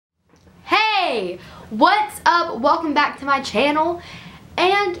Hey, what's up? Welcome back to my channel.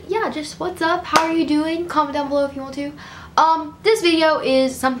 And yeah, just what's up? How are you doing? Comment down below if you want to. This video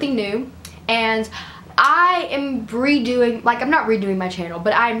is something new, and I am redoing, like, I'm not redoing my channel,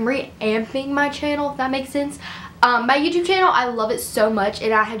 but I'm reamping my channel, if that makes sense. My YouTube channel, I love it so much,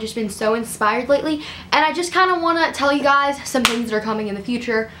 and I have just been so inspired lately, and I just kind of want to tell you guys some things that are coming in the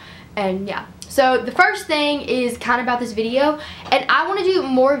future, and yeah. So the first thing is kind of about this video, and I want to do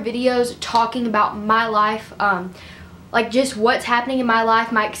more videos talking about my life, like just what's happening in my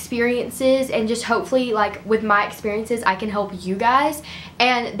life, my experiences, and just hopefully like with my experiences I can help you guys.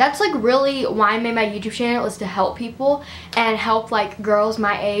 And that's like really why I made my YouTube channel, is to help people and help like girls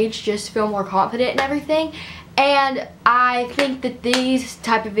my age just feel more confident and everything. And I think that these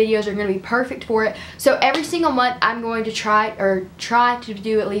type of videos are going to be perfect for it. So every single month I'm going to try to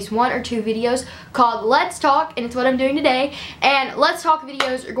do at least 1 or 2 videos called Let's Talk, and it's what I'm doing today. And Let's Talk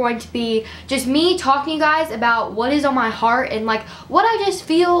videos are going to be just me talking to you guys about what is on my heart and like what I just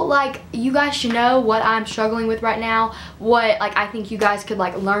feel like you guys should know, what I'm struggling with right now, what like I think you guys could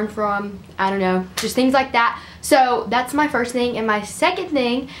like learn from, I don't know, just things like that. So that's my first thing. And my second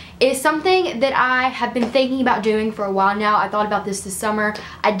thing is something that I have been thinking about doing for a while now. I thought about this summer.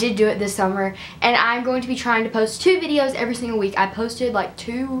 I did do it this summer, and I'm going to be trying to post 2 videos every single week. I posted like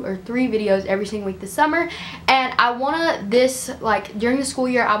 2 or 3 videos every single week this summer, and I want to, like during the school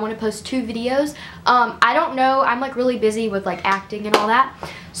year, I want to post 2 videos. I don't know, I'm like really busy with like acting and all that,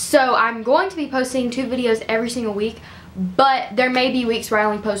 so I'm going to be posting 2 videos every single week. But there may be weeks where I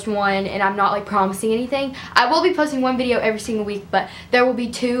only post 1, and I'm not like promising anything. I will be posting 1 video every single week, but there will be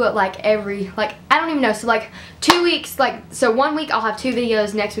 2 like every, like, I don't even know, so like 2 weeks, like, so 1 week I'll have 2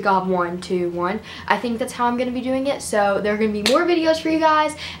 videos, next week I'll have 1, 2, 1. I think that's how I'm going to be doing it. So there are going to be more videos for you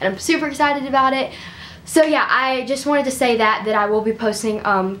guys, and I'm super excited about it. So yeah, I just wanted to say that I will be posting 2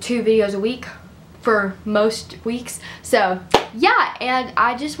 videos a week for most weeks. So yeah, and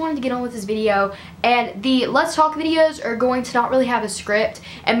I just wanted to get on with this video. And the Let's Talk videos are going to not really have a script,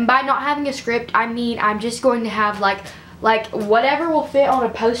 and by not having a script I mean I'm just going to have like whatever will fit on a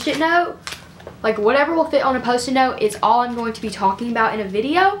post-it note. Like whatever will fit on a post-it note is all I'm going to be talking about in a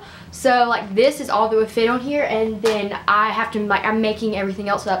video. So like this is all that would fit on here, and then I have to like, I'm making everything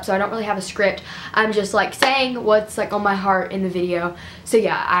else up, so I don't really have a script. I'm just like saying what's like on my heart in the video. So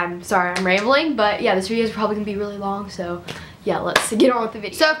yeah, I'm sorry I'm rambling, but yeah, this video is probably gonna be really long, so yeah, let's get on with the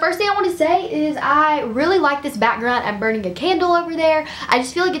video. So first thing I want to say is I really like this background. I'm burning a candle over there. I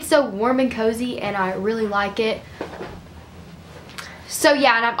just feel like it's so warm and cozy, and I really like it. So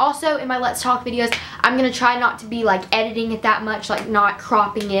yeah, and I'm also, in my Let's Talk videos, I'm going to try not to be like editing it that much, like not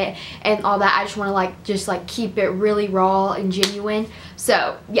cropping it and all that. I just want to like, just like keep it really raw and genuine.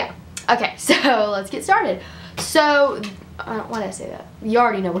 So yeah. Okay, so let's get started. So, why did I say that? You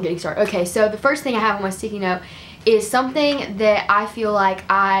already know we're getting started. Okay, so the first thing I have on my sticky note is something that I feel like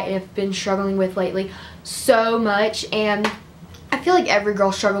I have been struggling with lately so much, and I feel like every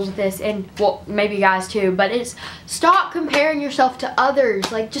girl struggles with this, and well, maybe guys too, but it's stop comparing yourself to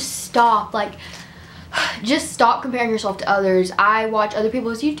others. Like, just stop. Like, just stop comparing yourself to others. I watch other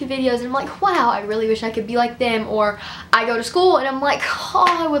people's YouTube videos and I'm like, wow, I really wish I could be like them. Or I go to school and I'm like, oh,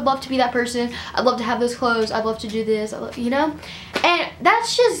 I would love to be that person. I'd love to have those clothes. I'd love to do this, you know? And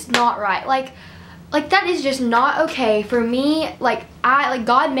that's just not right. Like that is just not okay for me. Like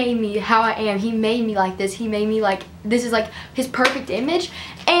God made me how I am. He made me like this. He made me like, this is like his perfect image.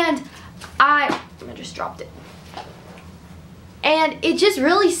 And I just dropped it. And it just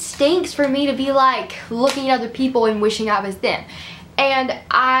really stinks for me to be like looking at other people and wishing I was them. And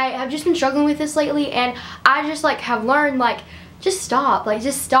I have just been struggling with this lately, and I just like have learned like just stop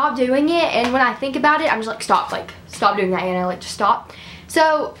doing it. And when I think about it, I'm just like stop doing that, and I like just stop.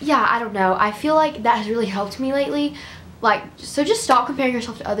 So yeah, I don't know, I feel like that has really helped me lately. Like, so just stop comparing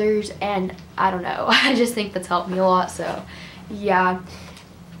yourself to others, and I don't know, I just think that's helped me a lot. So yeah.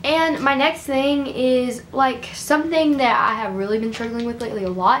 And my next thing is like something that I have really been struggling with lately a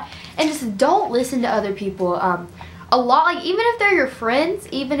lot, and just don't listen to other people a lot. Like, even if they're your friends,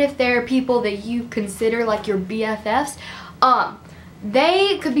 even if they're people that you consider like your BFFs,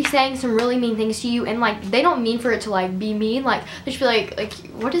 they could be saying some really mean things to you, and like they don't mean for it to like be mean. Like they should be like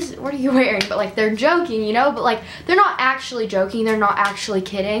what are you wearing? But like they're joking, you know, but like they're not actually joking, they're not actually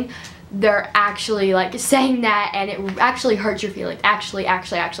kidding. They're actually like saying that, and it actually hurts your feelings. Actually,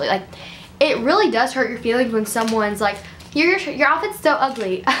 like it really does hurt your feelings when someone's like, your outfit's so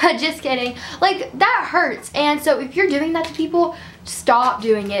ugly. Just kidding. Like, that hurts. And so if you're doing that to people, stop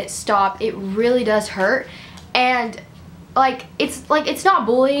doing it. Stop. It really does hurt. And it's not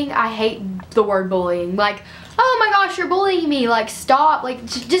bullying. I hate the word bullying. Like, oh my gosh, you're bullying me. Like, stop. Like,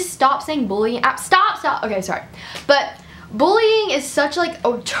 just stop saying bullying. Stop. Okay, sorry. But bullying is such like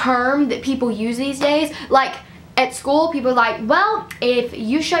a term that people use these days. Like, at school, people are like, well, if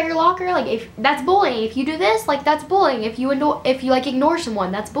you shut your locker, like, if that's bullying. If you do this, like, that's bullying. If you like ignore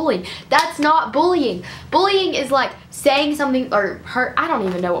someone, that's bullying. That's not bullying. Bullying is like saying something or hurt. I don't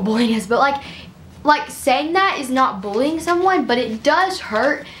even know what bullying is, but like saying that is not bullying someone, but it does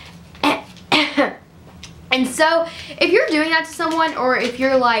hurt. And so if you're doing that to someone, or if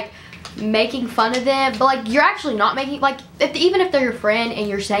you're like making fun of them, but like you're actually not making, like, even if they're your friend and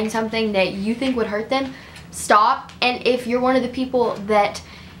you're saying something that you think would hurt them, stop. And if you're one of the people that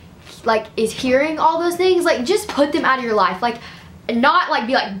like is hearing all those things, like, just put them out of your life. Like, not like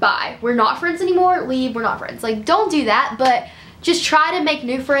be like, bye, we're not friends anymore, leave, we're not friends. Like, don't do that, but just try to make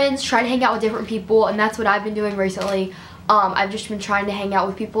new friends, try to hang out with different people. And that's what I've been doing recently. I've just been trying to hang out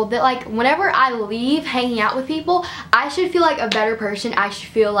with people that, like, whenever I leave hanging out with people, I should feel like a better person. I should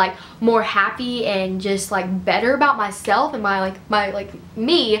feel like more happy and just like better about myself and my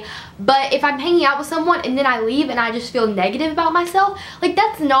me. But if I'm hanging out with someone and then I leave and I just feel negative about myself, like,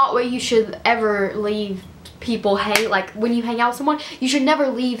 that's not what you should ever leave people like when you hang out with someone, you should never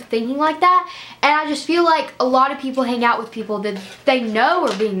leave thinking like that. And I just feel like a lot of people hang out with people that they know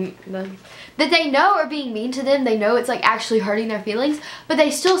are being mean to them. They know it's like actually hurting their feelings, but they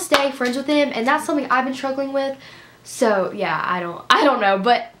still stay friends with them, and that's something I've been struggling with. So yeah, I don't know,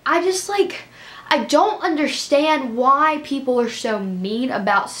 but I just like, I don't understand why people are so mean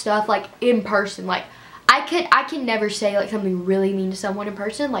about stuff like in person. Like, I can never say like something really mean to someone in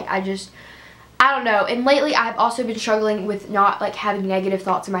person. Like, I don't know. And lately I've also been struggling with not like having negative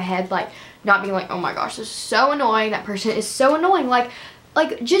thoughts in my head, like not being like, oh my gosh, this is so annoying, that person is so annoying. Like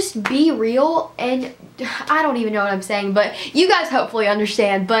just be real. And I don't even know what I'm saying, but you guys hopefully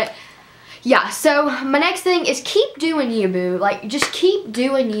understand. But yeah, so my next thing is keep doing you, boo. Like, just keep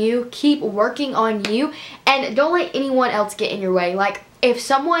doing you, keep working on you, and don't let anyone else get in your way. Like, if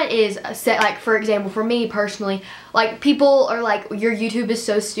someone is set, like, for example, for me personally, like, people are like, your YouTube is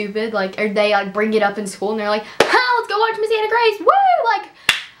so stupid, like, or they like bring it up in school and they're like, ha, let's go watch Miss Anna Grace, woo! Like,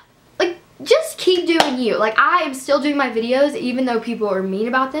 just keep doing you. Like, I am still doing my videos even though people are mean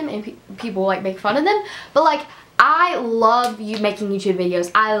about them and people like make fun of them, but like, I love making YouTube videos.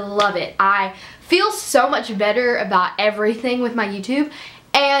 I love it. I feel so much better about everything with my YouTube,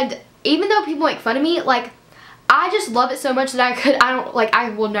 and even though people make fun of me, like, I just love it so much that I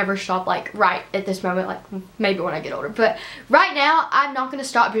will never stop, like, right at this moment, like, maybe when I get older. But right now, I'm not going to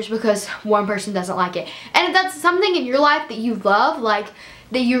stop just because one person doesn't like it. And if that's something in your life that you love, like,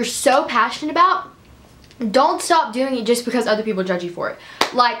 that you're so passionate about, don't stop doing it just because other people judge you for it.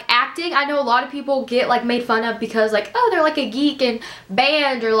 Like, acting, I know a lot of people get, like, made fun of because, like, oh, they're, like, a geek in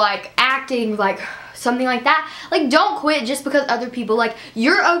band, or, like, acting, like, something like that. Like, don't quit just because other people, like,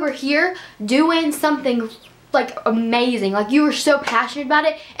 you're over here doing something like amazing, like you were so passionate about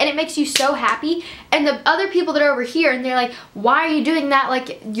it and it makes you so happy, and the other people that are over here and they're like, why are you doing that,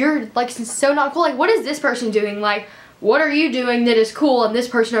 like you're like so not cool, like what is this person doing, like what are you doing that is cool? And this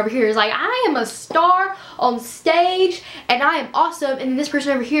person over here is like, I am a star on stage and I am awesome, and this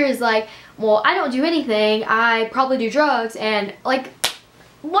person over here is like, well, I don't do anything, I probably do drugs. And like,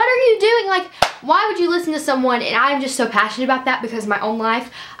 what are you doing? Like, why would you listen to someone? And I'm just so passionate about that because in my own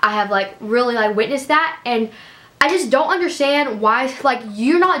life I have like really like witnessed that, and I just don't understand why, like,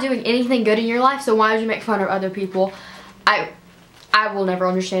 you're not doing anything good in your life, so why would you make fun of other people? I will never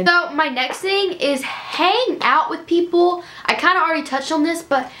understand. So my next thing is hang out with people. I kind of already touched on this,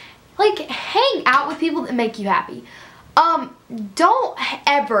 but like, hang out with people that make you happy. Don't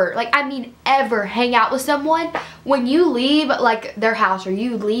ever, like, I mean ever, hang out with someone when you leave like their house, or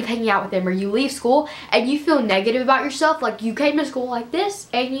you leave hanging out with them, or you leave school and you feel negative about yourself, like you came to school like this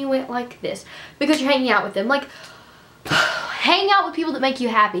and you went like this because you're hanging out with them. Like, hang out with people that make you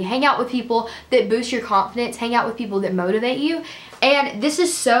happy, hang out with people that boost your confidence, hang out with people that motivate you. And this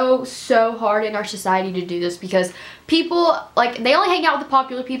is so hard in our society to do this because people, like, they only hang out with the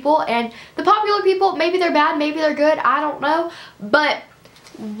popular people, and the popular people, maybe they're bad, maybe they're good, I don't know, but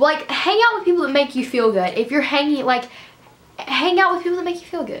like, hang out with people that make you feel good. If you're hanging, like, hang out with people that make you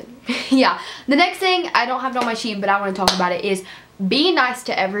feel good. Yeah, the next thing, I don't have it on my sheet, but I want to talk about it, is be nice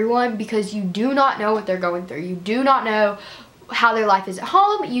to everyone, because you do not know what they're going through. You do not know how their life is at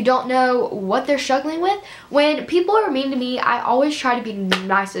home. You don't know what they're struggling with. When people are mean to me, I always try to be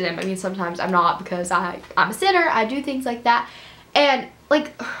nice to them. I mean, sometimes I'm not, because I'm a sinner. I do things like that. And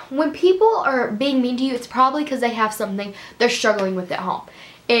like, when people are being mean to you, it's probably because they have something they're struggling with at home.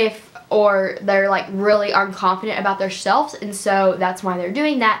 Or they're like really unconfident about themselves, and so that's why they're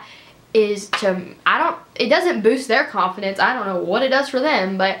doing that. is to, it doesn't boost their confidence. I don't know what it does for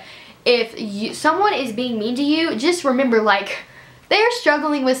them, but if someone is being mean to you, just remember, like, they're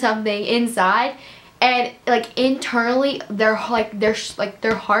struggling with something inside, and like internally their heart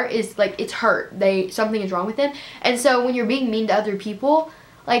is like, it's hurt. Something is wrong with them. And so when you're being mean to other people,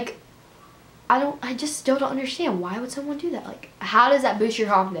 like, I just still don't understand, why would someone do that? Like, how does that boost your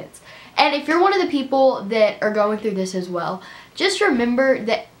confidence? And if you're one of the people that are going through this as well, just remember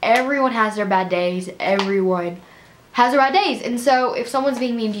that everyone has their bad days. Everyone has their bad days. And so if someone's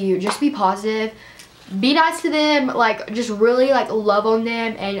being mean to you, just be positive. Be nice to them. Like, just really, like, love on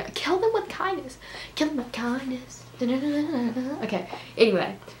them and kill them with kindness. Kill them with kindness. Okay,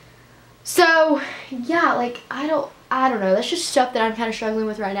 anyway. So, yeah, like, I don't know. That's just stuff that I'm kind of struggling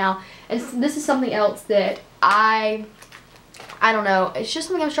with right now. And this is something else that I don't know. It's just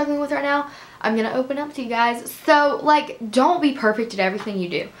something I'm struggling with right now. I'm going to open up to you guys. So, like, don't be perfect at everything you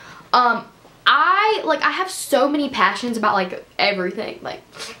do. I have so many passions about, like, everything. Like,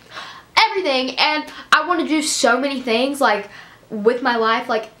 everything. And I want to do so many things, like, with my life.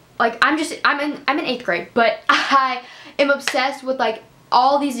 Like I'm in 8th grade. But I am obsessed with, like,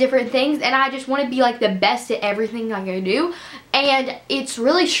 all these different things, and I just want to be, like, the best at everything I'm going to do. And it's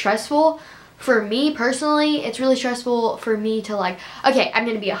really stressful for me personally. It's really stressful for me to, like, okay, I'm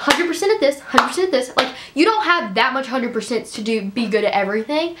going to be 100% at this, 100% at this. Like, you don't have that much 100% to be good at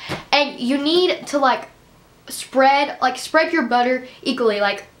everything, and you need to, like, spread your butter equally.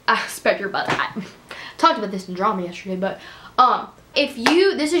 Like, spread your butter. I talked about this in drama yesterday, but if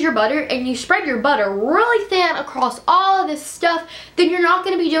this is your butter and you spread your butter really thin across all of this stuff, then you're not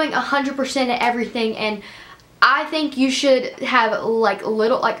going to be doing 100% at everything. And I think you should have, like,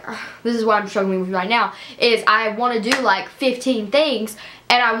 little, like, this is what I'm struggling with right now, is I want to do, like, 15 things,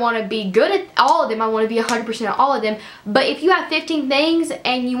 and I want to be good at all of them. I want to be 100% at all of them. But if you have 15 things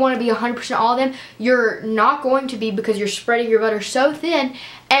and you want to be 100% at all of them, you're not going to be, because you're spreading your butter so thin.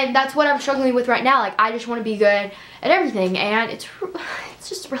 And that's what I'm struggling with right now. Like, I just want to be good at everything, and it's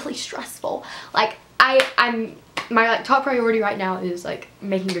just really stressful. Like, my, like, top priority right now is, like,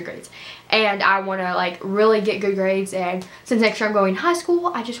 making good grades, and I want to, like, really get good grades. And since next year I'm going to high school,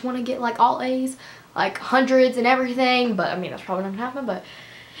 I just want to get, like, all A's, like, hundreds and everything. But I mean, that's probably not gonna happen. But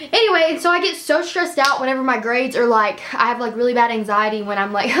anyway, so I get so stressed out whenever my grades are, like, I have, like, really bad anxiety when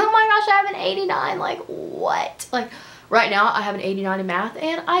I'm like, oh my gosh, I have an 89. Like, what? Like, right now I have an 89 in math,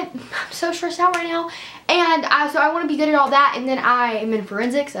 and I'm so stressed out right now. And so I want to be good at all that. And then I am in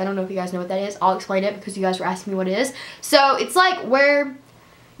forensics. I don't know if you guys know what that is. I'll explain it because you guys were asking me what it is. So it's like where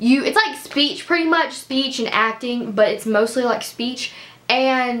it's like speech, pretty much speech and acting, but it's mostly like speech.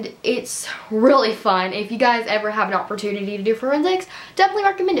 And it's really fun. If you guys ever have an opportunity to do forensics, definitely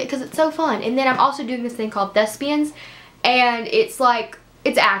recommend it because it's so fun. And then I'm also doing this thing called thespians, and it's like,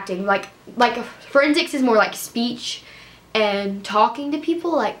 it's acting. Like forensics is more like speech and talking to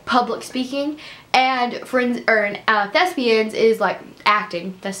people, like public speaking, and thespians is like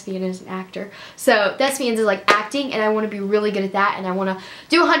acting. Thespian is an actor. So thespians is like acting, and I want to be really good at that, and I want to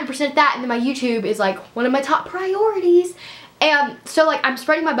do 100% at that. And then my YouTube is like one of my top priorities. And so, like, I'm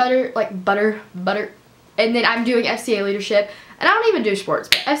spreading my butter, like butter, and then I'm doing FCA leadership. And I don't even do sports,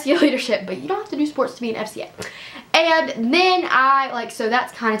 but FCA leadership, but you don't have to do sports to be an FCA. And then so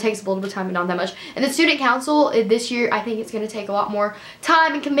that kind of takes a little bit of time, but not that much. And the student council this year, I think it's going to take a lot more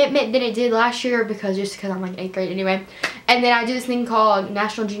time and commitment than it did last year, because I'm like in 8th grade anyway. And then I do this thing called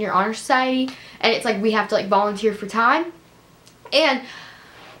National Junior Honor Society, and it's like we have to, like, volunteer for time. And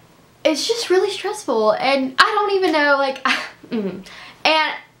it's just really stressful, and I don't even know, like,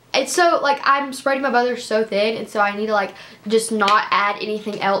 and it's so, like, I'm spreading my butter so thin, and so I need to, like, just not add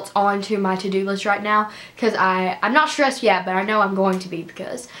anything else onto my to-do list right now, because I'm not stressed yet, but I know I'm going to be,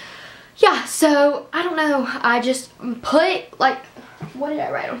 because, yeah. So I don't know, I just put, like, what did I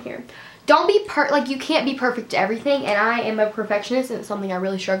write on here? Don't be you can't be perfect at everything, and I am a perfectionist, and it's something I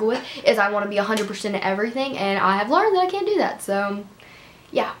really struggle with, is I want to be 100% at everything, and I have learned that I can't do that. So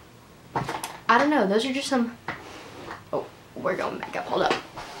yeah, I don't know, those are just some, oh, we're going back up, hold up.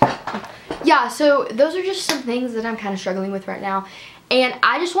 Yeah, so those are just some things that I'm kind of struggling with right now. And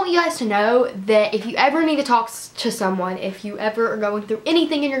I just want you guys to know that if you ever need to talk to someone, if you ever are going through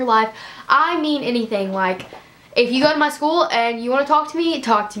anything in your life, I mean anything, like, if you go to my school and you want to talk to me,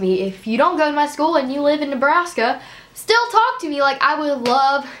 talk to me. If you don't go to my school and you live in Nebraska, still talk to me. Like, I would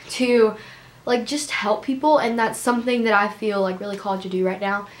love to, like, just help people, and that's something that I feel, like, really called to do right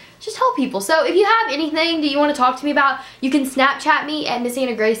now. just help people. So if you have anything that you want to talk to me about, you can Snapchat me at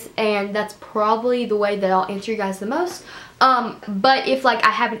missannagrace, and that's probably the way that I'll answer you guys the most. But if like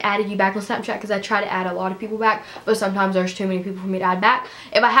I haven't added you back on Snapchat, because I try to add a lot of people back, but sometimes there's too many people for me to add back.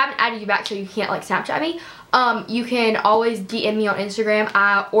 If I haven't added you back so you can't like Snapchat me, you can always DM me on Instagram,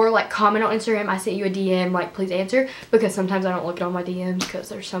 or like comment on Instagram. I sent you a DM, like please answer, because sometimes I don't look at all my DMs because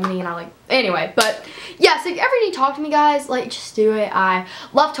there's so many, and I like, anyway. But yeah, so if you ever need to talk to me, guys, like just do it. I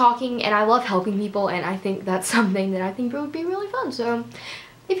love talking and I love helping people, and I think that's something that I think would be really fun. So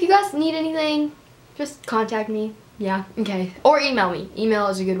if you guys need anything, just contact me. Yeah, okay. Or email me. Email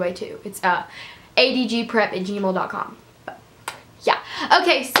is a good way too. It's adgprep@gmail.com. Yeah.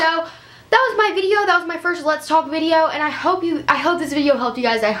 Okay, so that was my video. That was my first Let's Talk video, and I hope this video helped you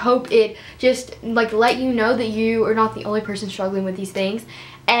guys. I hope it just like let you know that you are not the only person struggling with these things.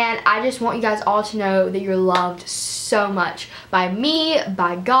 And I just want you guys all to know that you're loved so much by me,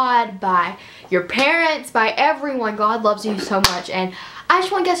 by God, by your parents, by everyone. God loves you so much, and I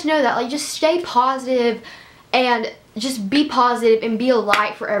just want you guys to know that. Like, just stay positive and just be positive and be a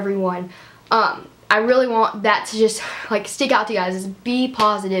light for everyone. I really want that to just like stick out to you guys, is be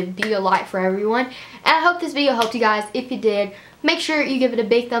positive, be a light for everyone. And I hope this video helped you guys. If you did, make sure you give it a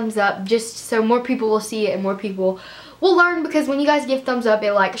big thumbs up, just so more people will see it and more people will learn, because when you guys give thumbs up,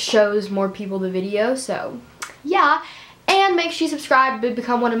 it like shows more people the video. So yeah. And make sure you subscribe to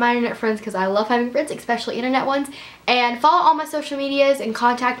become one of my internet friends, because I love having friends, especially internet ones. And follow all my social medias and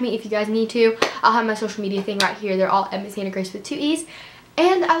contact me if you guys need to. I'll have my social media thing right here. They're all at missannagrace with 2 E's.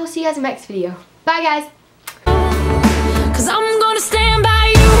 And I will see you guys in the next video. Bye, guys.